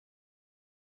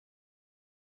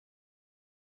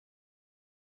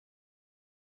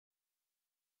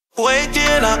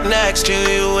Waking up next to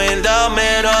you in the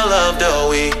middle of the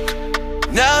week.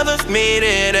 Never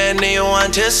needed anyone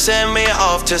to send me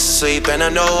off to sleep. And I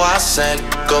know I said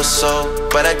go slow,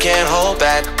 but I can't hold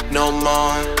back no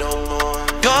more.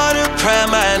 Got a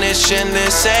premonition,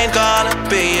 this ain't gonna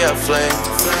be a fling.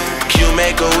 You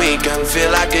make a weekend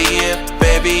feel like a year.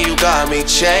 Baby, you got me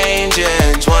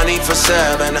changing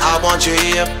 24/7, I want you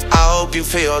here. I hope you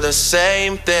feel the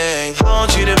same thing. I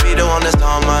want you to be the one that's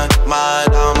on my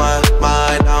mind, on my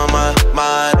mind, on my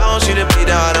mind. I want you to be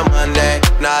the other Monday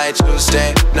night,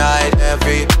 Tuesday night,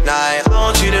 every night. I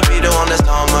want you to be the one that's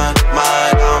on my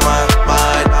mind, on my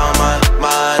mind, on my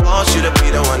mind. I want you to be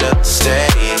the one to stay.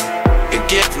 You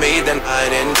give me the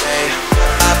night and day.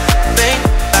 I think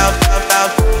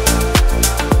about you.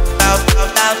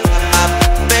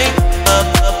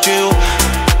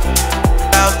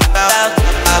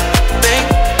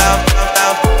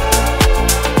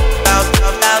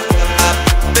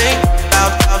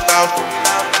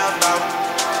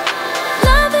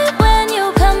 Love it when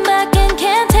you come back and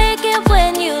can't take it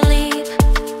when you leave.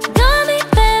 Got me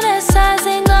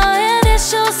fantasizing on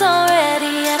issues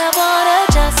already, and I wanna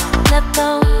just let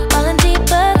go, falling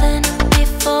deeper than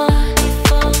before.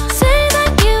 Say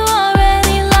that you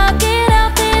already lock it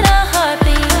out in a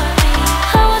heartbeat.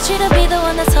 I want you to be the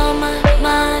one that's on my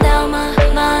mind, out my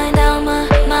mind, out my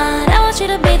mind. I want you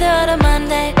to be there on a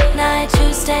Monday night,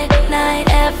 Tuesday night,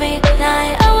 every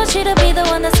night. I want you to be the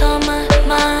one that's on my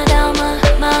mind, out my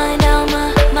mind, out my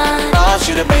mind. I want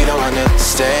you to be the one to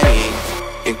stay.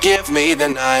 You give me the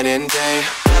night and day.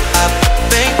 I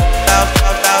think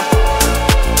about you.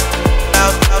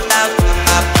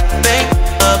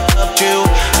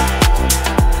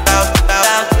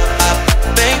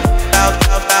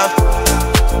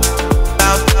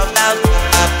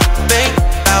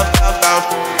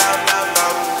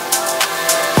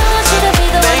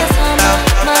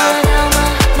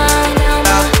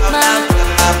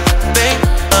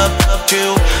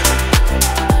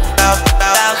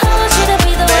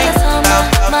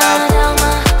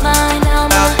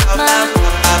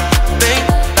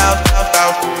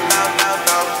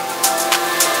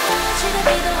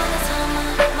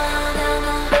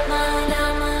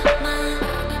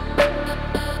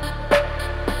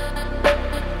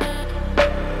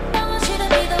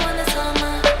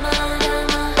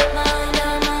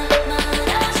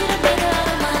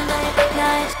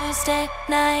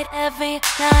 Night, every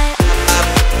night.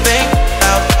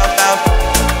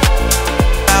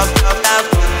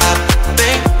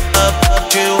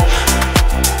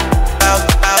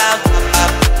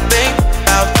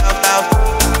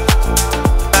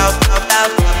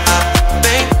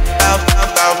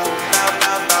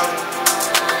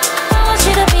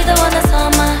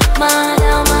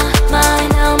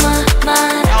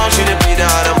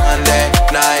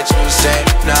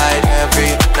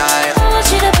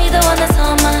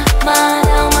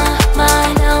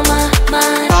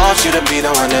 Be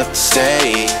the one to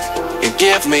stay. You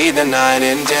give me the night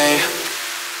and day.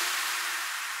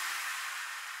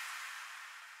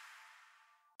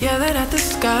 Yelling at the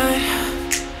sky,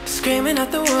 screaming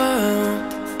at the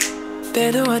world.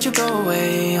 Baby, why'd you go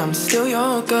away? I'm still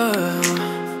your girl.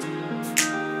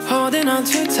 Holding on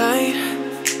too tight,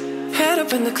 head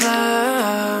up in the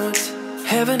clouds.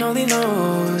 Heaven only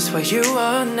knows where you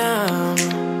are now.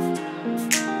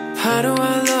 How do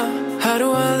I love? How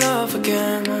do I love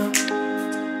again?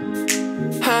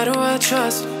 How do I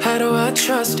trust? How do I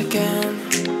trust again?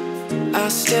 I'll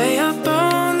stay up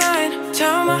all night,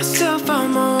 tell myself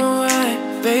I'm alright.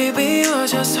 Baby, you're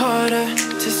just harder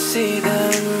to see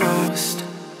than most.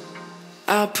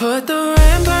 I'll put the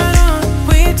rainbow on,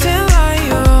 wait till I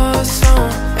your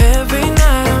song. Every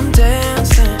night I'm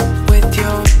dancing with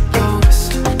your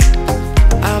ghost.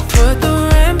 I'll put the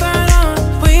rainbow on,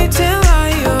 wait till I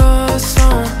your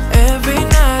song. Every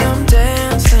night I'm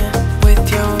dancing with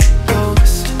your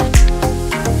ghost.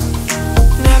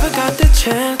 Never got the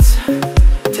chance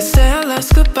to say our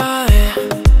last goodbye.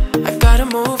 I gotta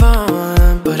move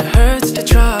on, but it hurts to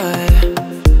try.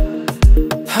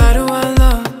 How do I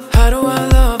love? How do I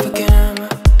love again?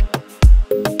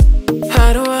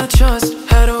 How do I trust?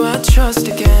 How do I trust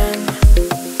again?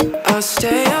 I'll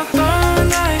stay up all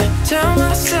night, tell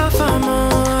myself I'm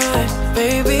alright.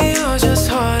 Baby, you're just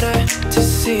harder to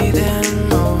see than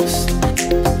most.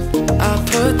 I'll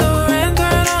put the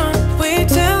raincoat on, wait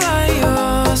till I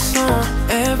your song.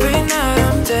 Every night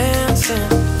I'm dancing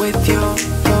with your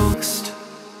ghost.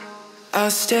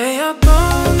 I'll stay up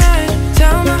all night,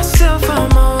 tell myself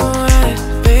I'm alright.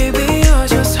 Baby, you're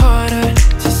just harder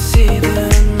to see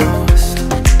than most.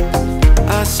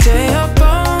 I'll stay up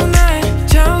all night,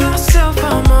 tell myself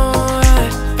I'm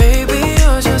alright. Baby,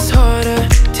 you're just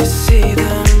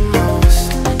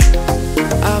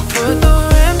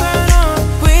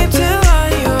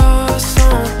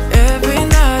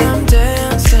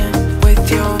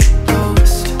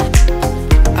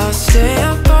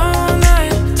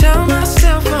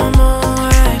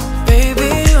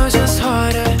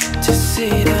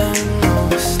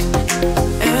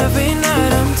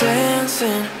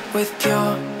dancing with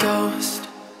your ghost.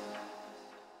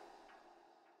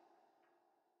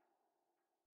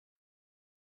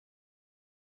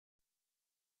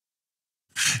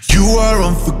 You are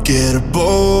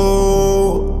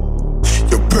unforgettable.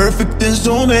 You're perfect in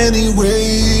so many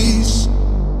ways.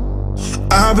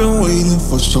 I've been waiting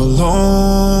for so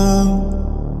long.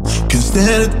 Can't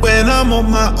stand it when I'm on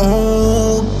my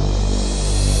own.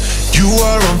 You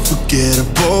are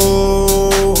unforgettable.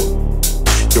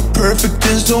 You're perfect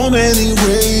in so many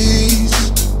ways.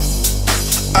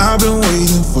 I've been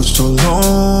waiting for so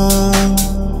long.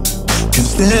 Can't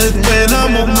stand it when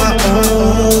I'm on my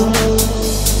own.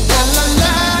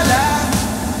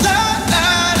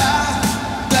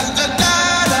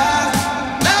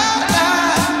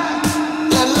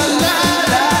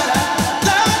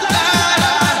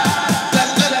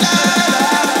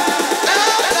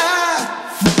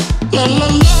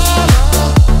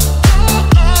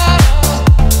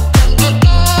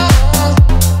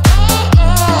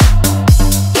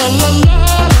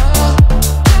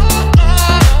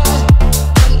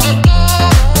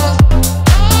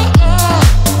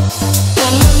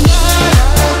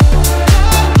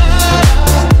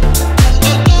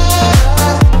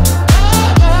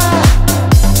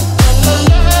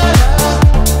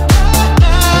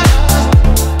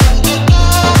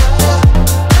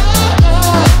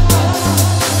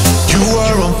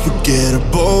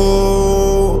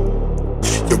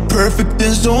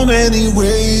 So many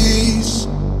ways.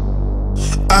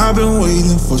 I've been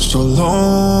waiting for so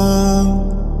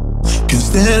long. Can't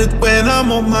stand it when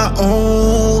I'm on my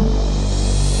own.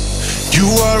 You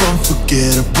are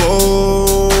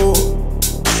unforgettable.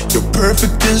 You're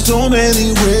perfect in so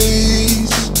many ways.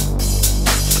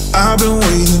 I've been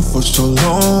waiting for so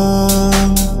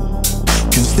long.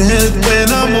 Can't stand it when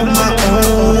I'm on my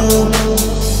own.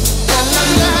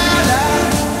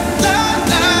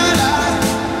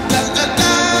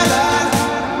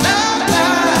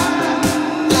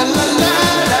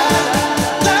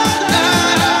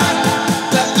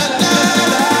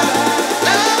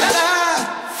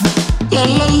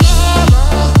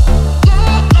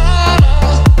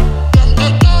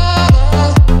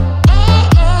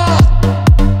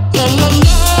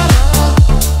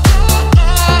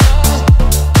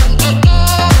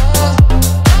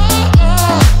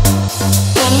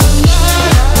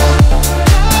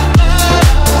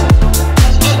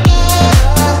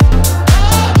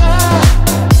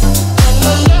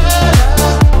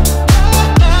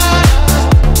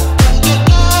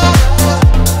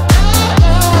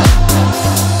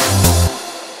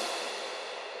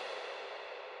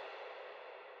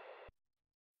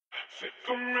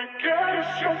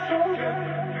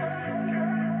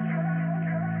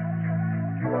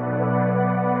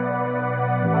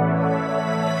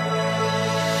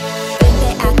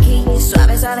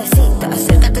 Suave, suavecito,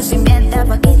 acércate sin miedo,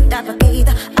 poquito a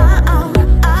poquito. Oh, oh, oh,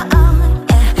 oh,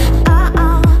 yeah. Oh,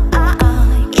 oh, oh, oh,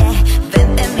 yeah.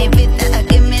 Vete mi vida,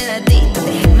 aquí mi ladito.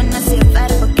 Déjame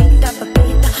llevar poquito a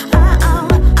poquito. Oh, oh,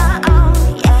 oh, oh,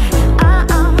 yeah. Oh,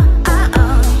 oh, oh,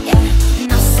 oh, yeah.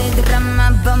 No se drama,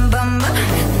 bum, bum, bum.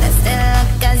 Desde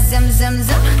loca, zum, zum,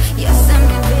 zum. Yo sé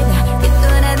mi vida y tú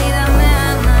la vida me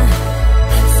ama.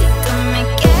 Si tú me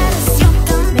quieres, yo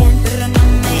también, pero no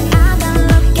me hagan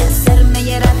lo que hacerme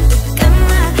llegar a tu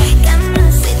cama, cama.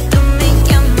 Si tú me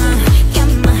llamas,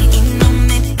 llama y no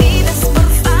me pidas por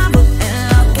favor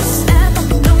enloquecer con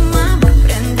tu amor.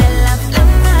 Prende la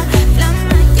flama,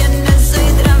 flama, yo no soy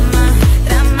drama,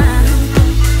 drama.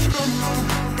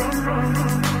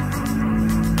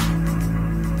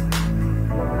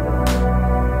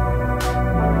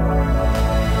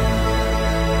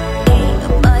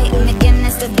 Hoy me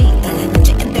tienes todita, la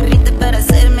noche que te rita para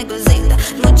hacerme cosita.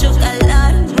 Mucho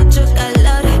calor,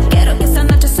 quiero que esta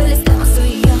noche solo estemos tú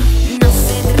y yo. No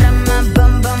se drama,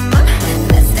 bum, bum, bum.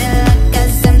 Desde loca,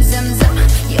 zum, zum, zum.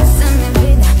 Yo sé mi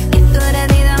vida y tú la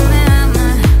vida me ama.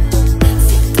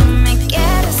 Si tú me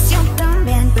quieres, yo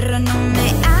también, pero no me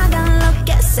hagan lo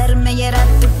que hacerme llegar a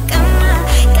tu cama,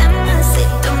 cama. Si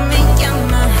tú me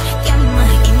llamas, llama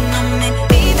y no me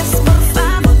pidas por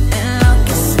favor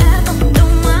enloquecer con tu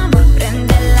amor.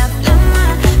 Prende la flama,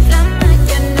 flama,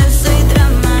 yo no soy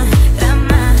drama,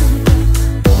 drama.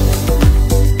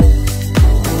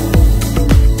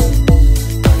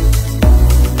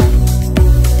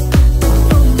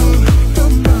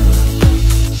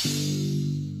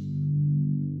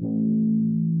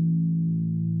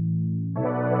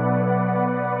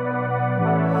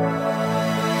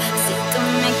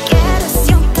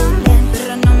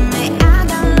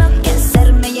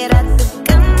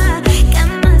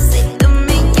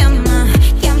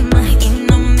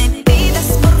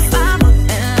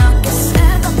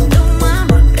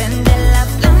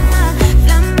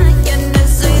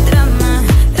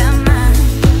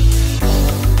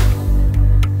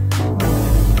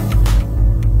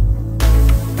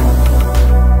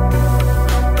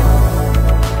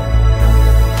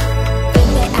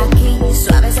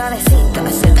 suavecito,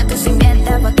 acércate sin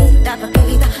miedo, poquito a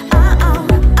poquito. Oh, oh,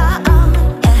 oh, oh,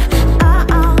 yeah. Oh,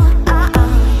 oh, oh, oh,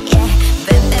 yeah.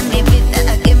 Vente mi vida,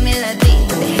 aquí mi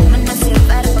latito, déjame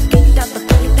llevar poquito a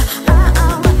poquito. Oh,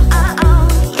 oh, oh, oh,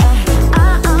 yeah.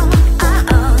 Oh, oh, oh,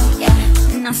 oh, yeah.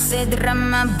 No se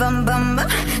derrama, bum, bum, bum.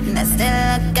 Desde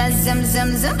la casa,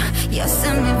 zum, zum. Yo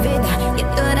soy mi vida y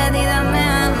tú eres vida, me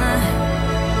ama.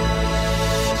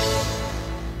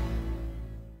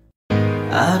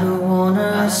 I don't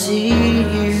wanna see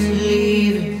you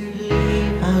leaving.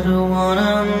 I don't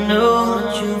wanna know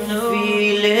that you're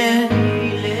feeling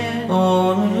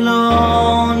all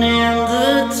alone in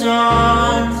the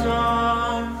dark.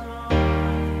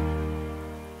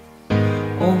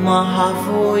 Oh, my heart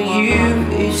for you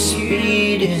is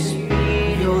beating.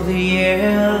 You're the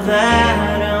air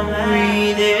that I'm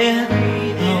breathing.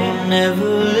 I'll never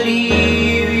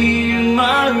leave you,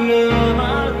 my love.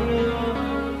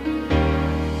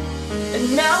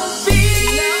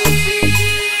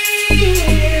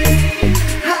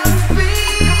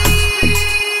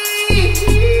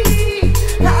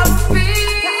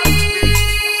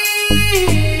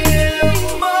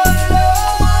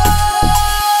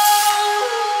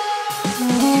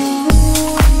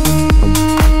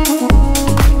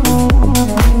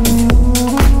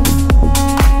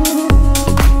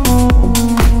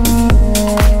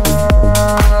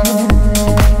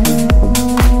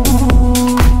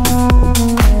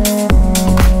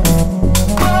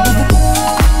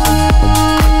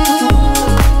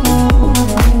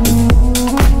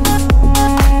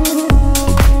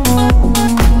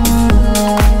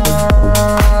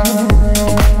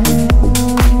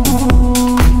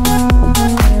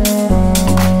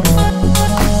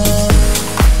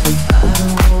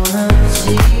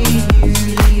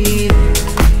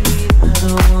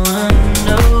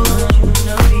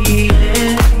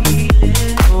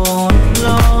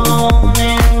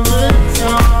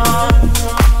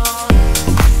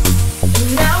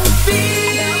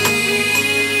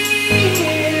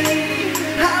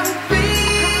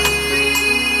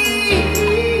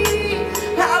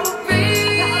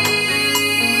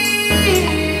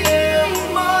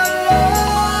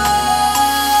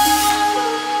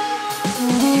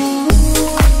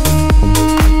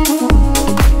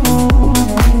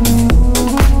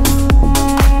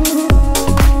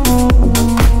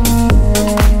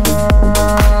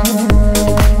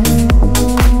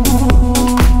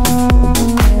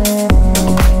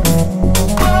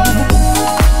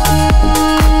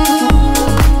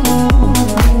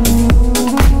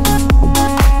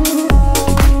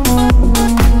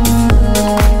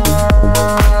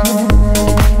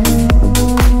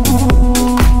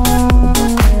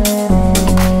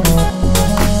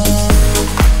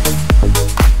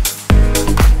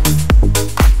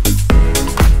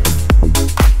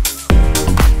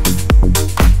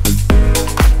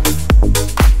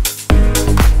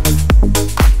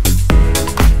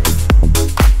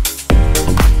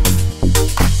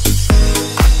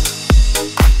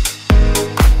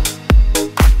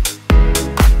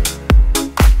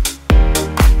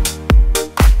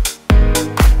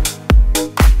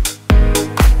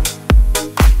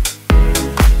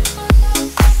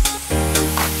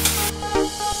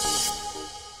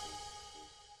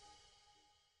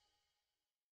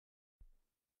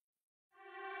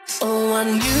 Oh, I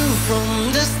knew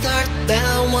from the start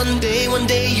that one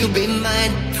day you'll be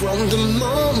mine. From the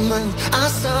moment I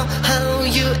saw how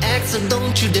you act, so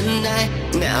don't you deny.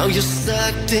 Now you're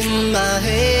stuck in my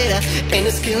head, and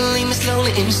it's killing me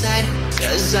slowly inside.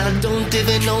 Cause I don't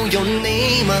even know your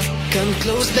name. Come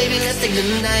close, baby, let's take the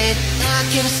night. I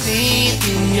can see it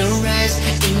in your eyes,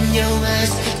 in your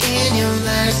eyes, in your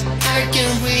eyes. I can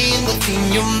read what's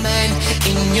in your mind,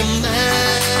 in your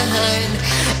mind.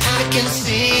 I can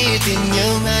see it in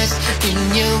your eyes, in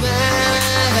your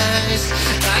eyes.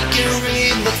 I can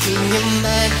read what's in your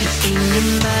mind, in your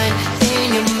mind,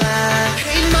 in your mind.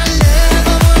 Hey, my love,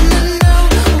 I wanna know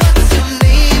what's your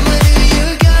name, where do you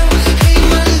go? Hey,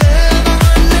 my love, I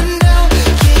wanna know,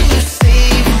 can you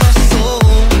save my soul?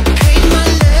 Hey, my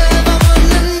love, I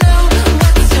wanna know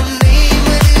what's your name,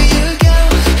 where do you go?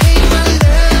 Hey, my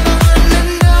love, I wanna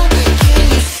know, can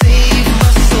you save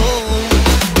my soul?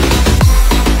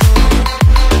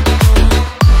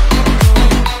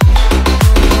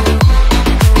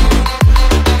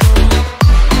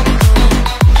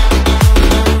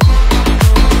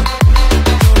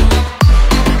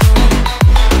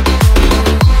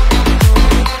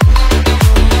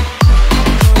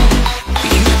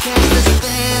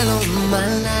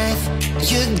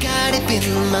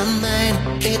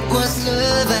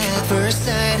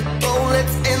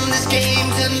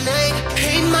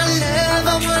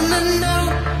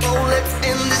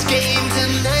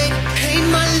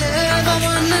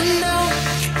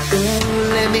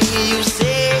 me hear you say